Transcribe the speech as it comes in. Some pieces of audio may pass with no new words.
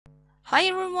Hi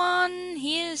everyone,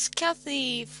 here's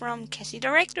Kathy from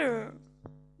CathyDirector.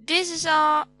 This is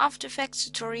our After Effects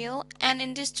tutorial, and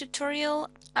in this tutorial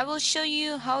I will show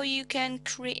you how you can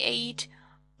create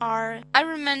our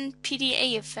Iron Man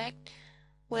PDA effect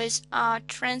with a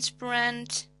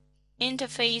transparent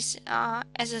interface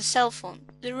as a cell phone.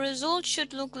 The result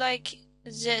should look like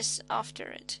this after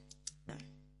it.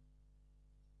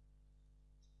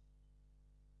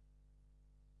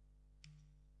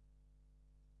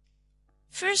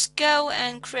 First, go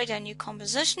and create a new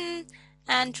composition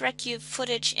and drag your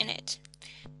footage in it.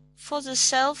 For the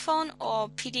cell phone or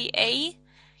PDA,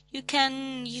 you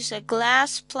can use a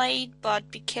glass plate, but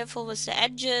be careful with the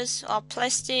edges, or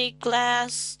plastic,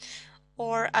 glass,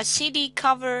 or a CD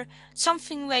cover,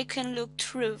 something where you can look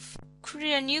through.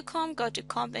 Create a new comp, go to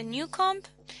comp and new comp,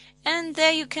 and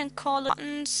there you can call it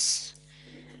buttons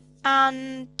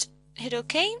and hit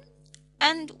OK.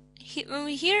 And when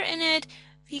we're here in it,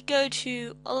 we go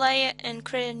to layer and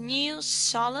create a new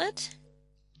solid.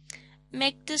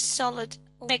 Make this solid,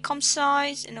 make comp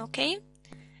size and OK.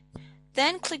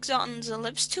 Then click on the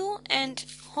ellipse tool and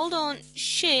hold on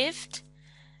Shift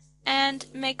and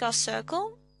make a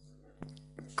circle.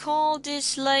 Call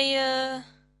this layer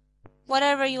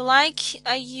whatever you like.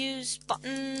 I use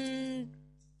button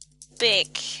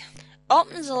big.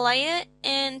 Open the layer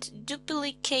and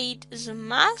duplicate the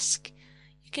mask.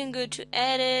 You can go to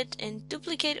edit and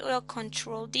duplicate or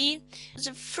Control D.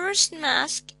 The first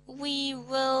mask we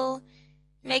will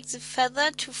make the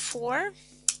feather to 4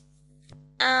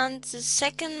 and the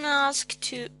second mask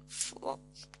to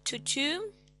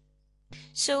 2.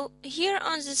 So here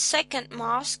on the second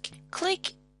mask,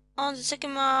 click on the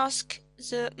second mask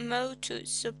the mode to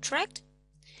subtract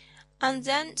and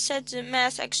then set the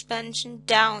mask expansion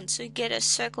down so you get a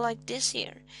circle like this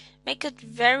here. Make it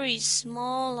very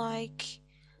small like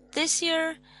this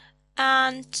here,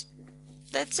 and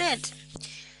that's it.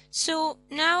 So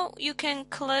now you can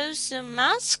close the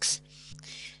masks.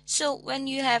 So when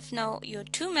you have now your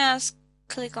 2 masks,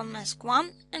 click on mask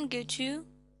 1 and go to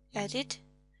edit,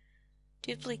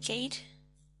 duplicate,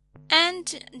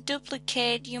 and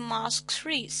duplicate your mask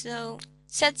 3. So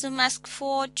set the mask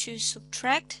 4 to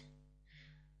subtract,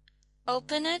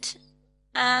 open it,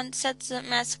 and set the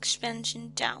mask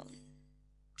expansion down.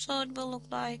 So it will look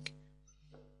like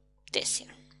this here.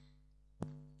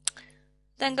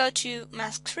 Then go to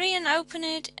mask 3 and open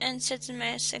it and set the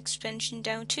mask expansion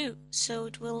down too. So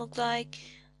it will look like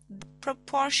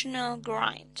proportional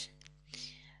grind.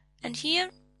 And here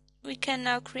we can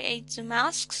now create the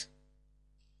masks.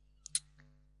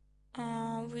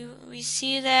 We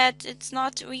see that it's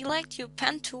not select your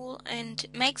pen tool and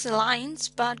make the lines,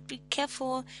 but be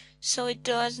careful so it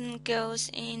doesn't go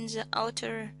in the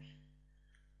outer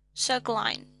circle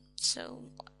line. So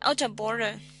outer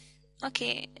border.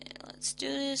 Okay, let's do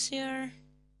this here.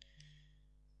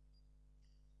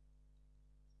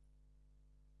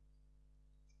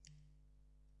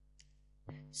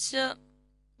 So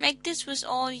make this with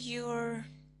all your.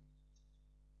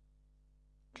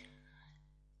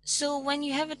 So when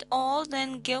you have it all,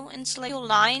 then go and select your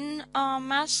line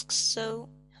masks. So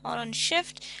hold on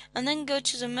Shift and then go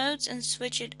to the modes and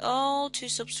switch it all to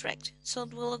subtract. So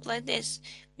it will look like this.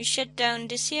 We shut down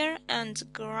this here and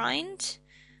grind,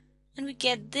 and we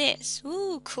get this.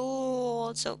 Ooh,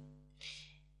 cool. So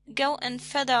go and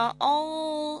feather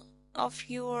all of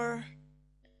your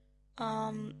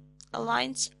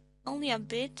lines only a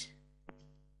bit.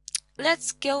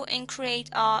 Let's go and create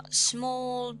a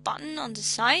small button on the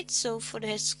side. So for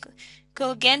this,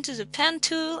 go again to the pen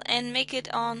tool and make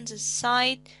it on the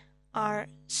side or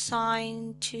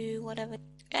sign to whatever,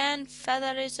 and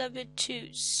feather it a bit too,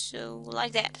 so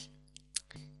like that.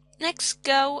 Next,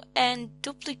 go and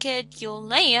duplicate your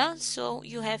layer so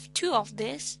you have 2 of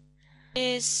this.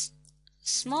 This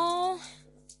small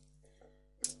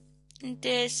and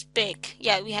this big.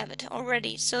 Yeah, we have it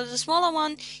already. So the smaller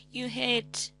one, you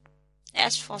hit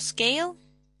S for scale.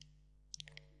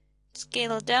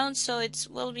 Scale it down so it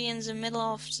will be in the middle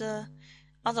of the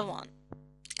other one.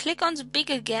 Click on the big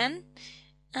again,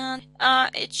 and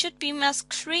it should be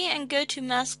mask 3, and go to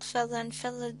mask feather and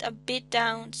feather it a bit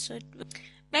down so it will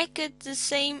make it the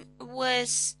same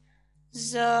with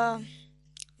the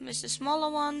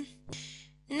smaller one.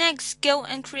 Next, go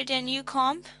and create a new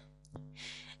comp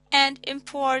and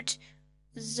import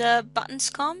the buttons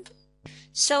comp.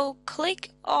 So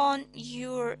click on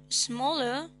your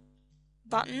smaller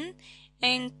button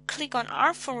and click on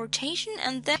R for rotation,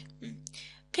 and then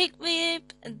pick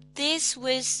whip this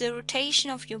with the rotation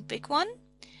of your big one.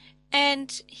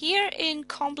 And here in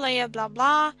comp layer blah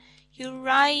blah, you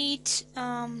write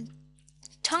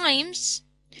times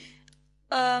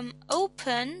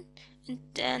open and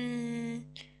then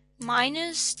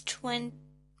minus 0.2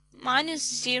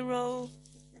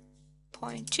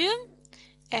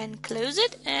 and close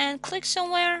it and click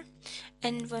somewhere,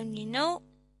 and when you know,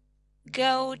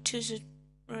 go to the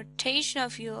rotation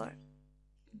of your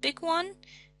big one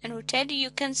and rotate it.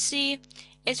 You can see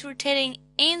it's rotating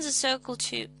in the circle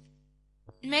too.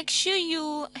 Make sure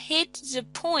you hit the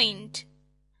point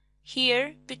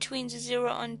here between the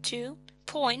 0 and 2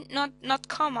 point, not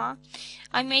comma.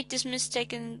 I made this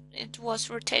mistake and it was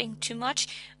rotating too much.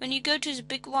 When you go to the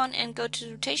big one and go to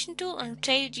the rotation tool and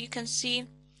rotate it, you can see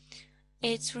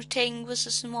it's rotating with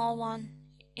the small one.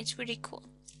 It's really cool.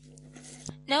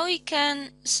 Now you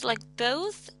can select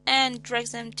both and drag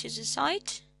them to the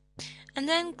side, and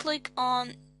then click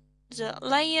on the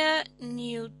layer,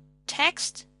 new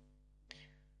text.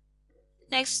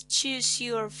 Next, choose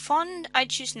your font. I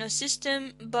choose no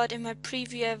system, but in my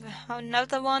preview I have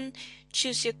another one.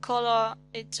 Choose your color,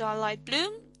 it's a light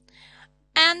blue.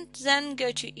 And then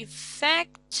go to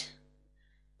Effect,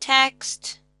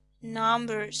 Text,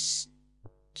 Numbers.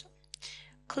 So,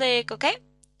 click OK.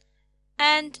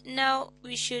 And now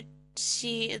we should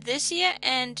see this here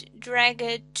and drag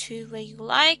it to where you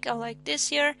like. I like this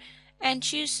here. And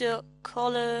choose the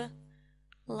color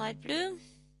light blue.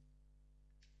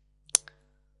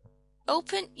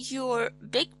 Open your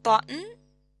big button,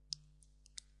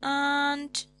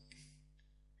 and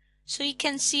so you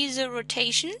can see the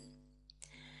rotation.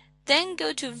 Then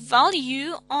go to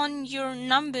value on your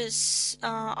numbers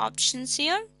options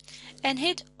here and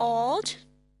hit Alt,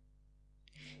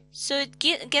 so it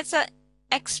gets an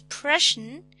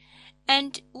expression,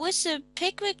 and with the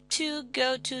pick width to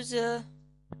go to the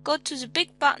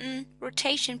big button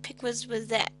rotation, pick width with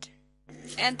that,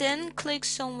 and then click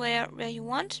somewhere where you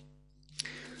want.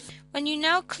 When you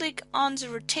now click on the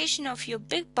rotation of your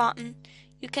big button,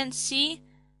 you can see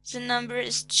the number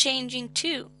is changing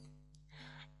too.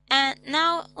 And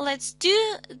now let's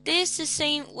do this the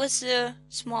same with the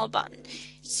small button.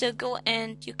 So go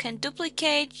and you can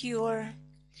duplicate your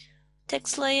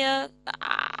text layer.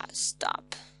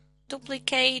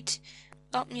 Duplicate,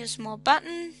 open your small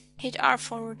button, hit R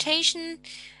for rotation.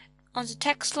 On the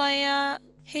text layer,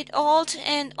 hit Alt,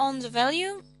 and on the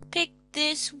value, pick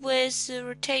this with the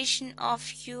rotation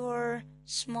of your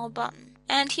small button.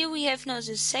 And here we have now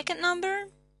the second number.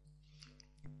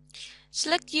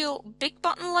 Select your big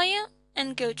button layer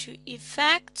and go to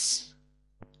Effects,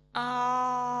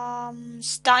 Stylize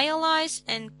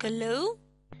and Glow.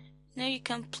 Now you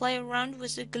can play around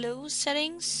with the glow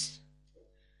settings.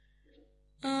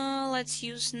 Let's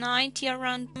use 90,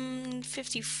 around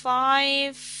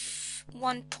 55,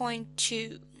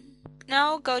 1.2.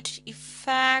 Now go to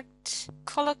Effect,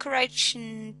 Color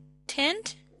Correction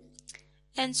Tint,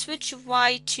 and switch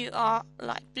white to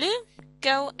light blue.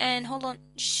 Go and hold on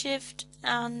Shift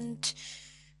and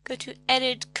go to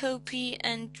Edit, Copy,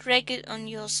 and drag it on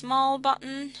your small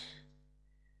button.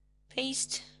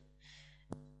 Paste.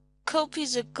 Copy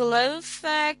the glow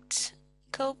effect,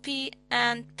 copy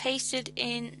and paste it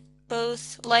in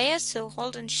both layers. So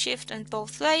hold on Shift on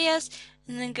both layers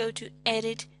and then go to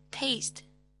Edit, Paste.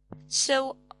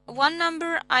 So one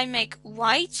number I make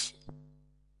white,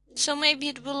 so maybe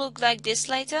it will look like this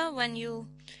later when you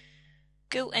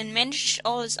go and manage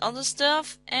all this other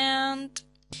stuff. And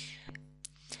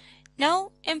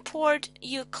now import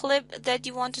your clip that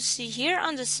you want to see here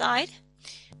on the side.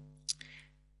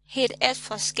 Hit S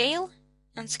for scale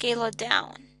and scale it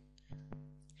down.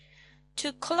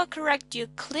 To color correct your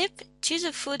clip to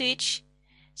the footage,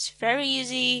 it's very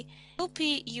easy.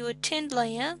 Copy your tint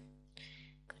layer,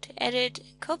 go to Edit,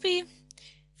 Copy,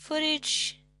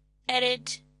 Footage,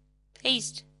 Edit,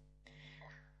 Paste.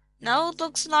 Now it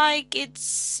looks like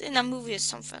it's in a movie or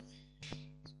something.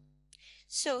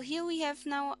 So here we have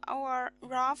now our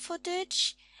raw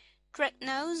footage. Drag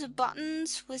now the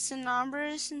buttons with the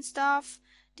numbers and stuff.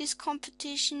 This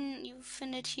competition, you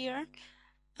find it here,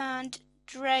 and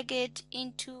drag it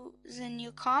into the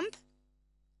new comp,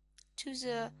 to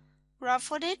the raw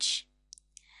footage,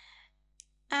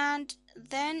 and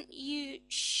then you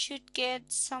should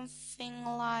get something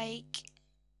like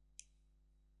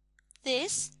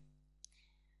this.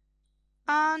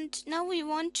 And now we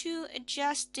want to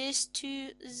adjust this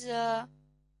to the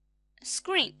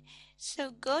screen.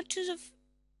 So go to the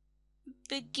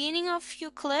beginning of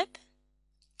your clip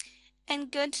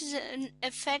and go to the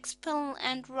effects panel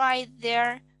and right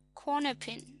there corner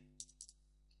pin.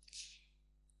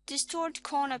 Distort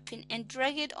corner pin and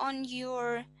drag it on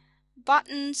your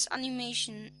buttons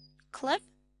animation clip.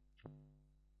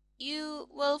 You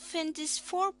will find these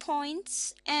 4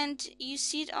 points and you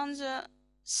see it on the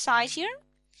side here.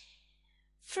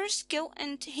 First go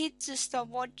and hit the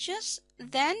stopwatches,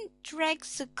 then drag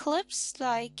the clips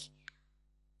like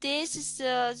this is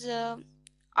the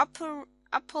upper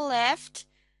left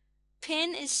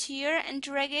pin is here, and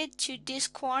drag it to this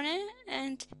corner,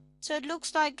 and so it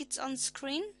looks like it's on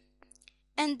screen.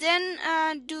 And then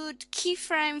do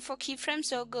keyframe for keyframe,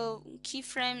 so go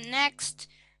keyframe next,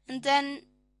 and then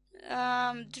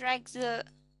drag the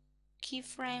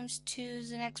keyframes to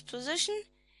the next position,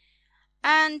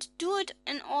 and do it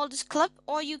in all this clip,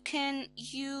 or you can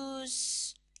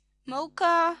use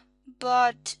Mocha,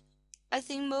 but I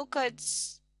think Mocha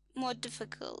it's more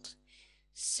difficult.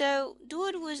 So do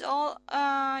it with all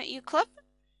your clip.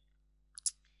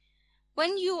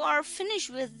 When you are finished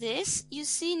with this, you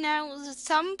see now the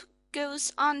thumb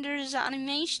goes under the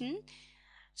animation.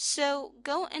 So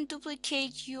go and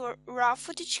duplicate your raw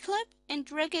footage clip and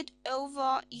drag it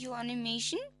over your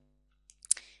animation.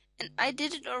 And I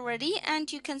did it already,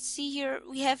 and you can see here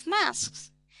we have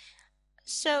masks.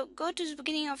 So go to the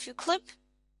beginning of your clip,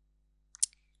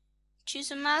 choose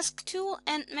a mask tool,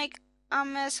 and make a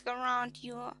mask around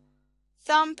your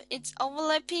thumb. It's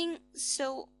overlapping,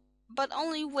 so but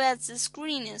only where the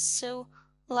screen is, so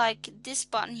like this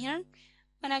button here.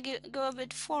 When I go a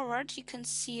bit forward, you can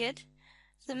see it.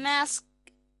 The mask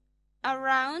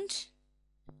around,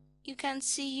 you can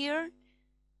see here,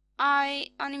 I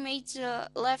animate the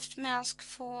left mask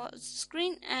for the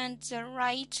screen and the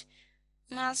right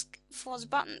mask for the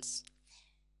buttons.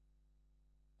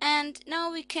 And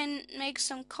now we can make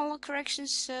some color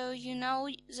corrections, so you know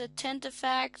the tint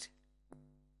effect.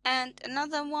 And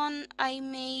another one, I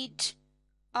made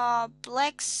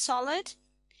black solid.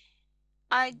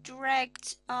 I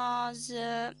dragged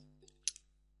the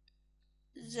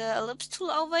ellipse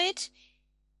tool over it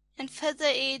and feather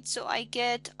it so I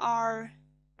get our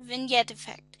vignette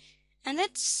effect. And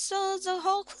that's the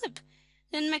whole clip.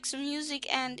 Then make some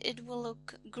music and it will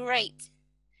look great.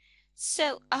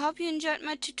 So I hope you enjoyed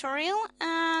my tutorial,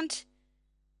 and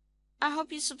I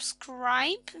hope you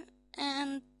subscribe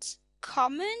and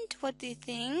comment what you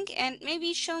think, and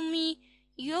maybe show me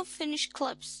your finished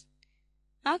clips.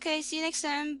 Okay, see you next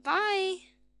time. Bye!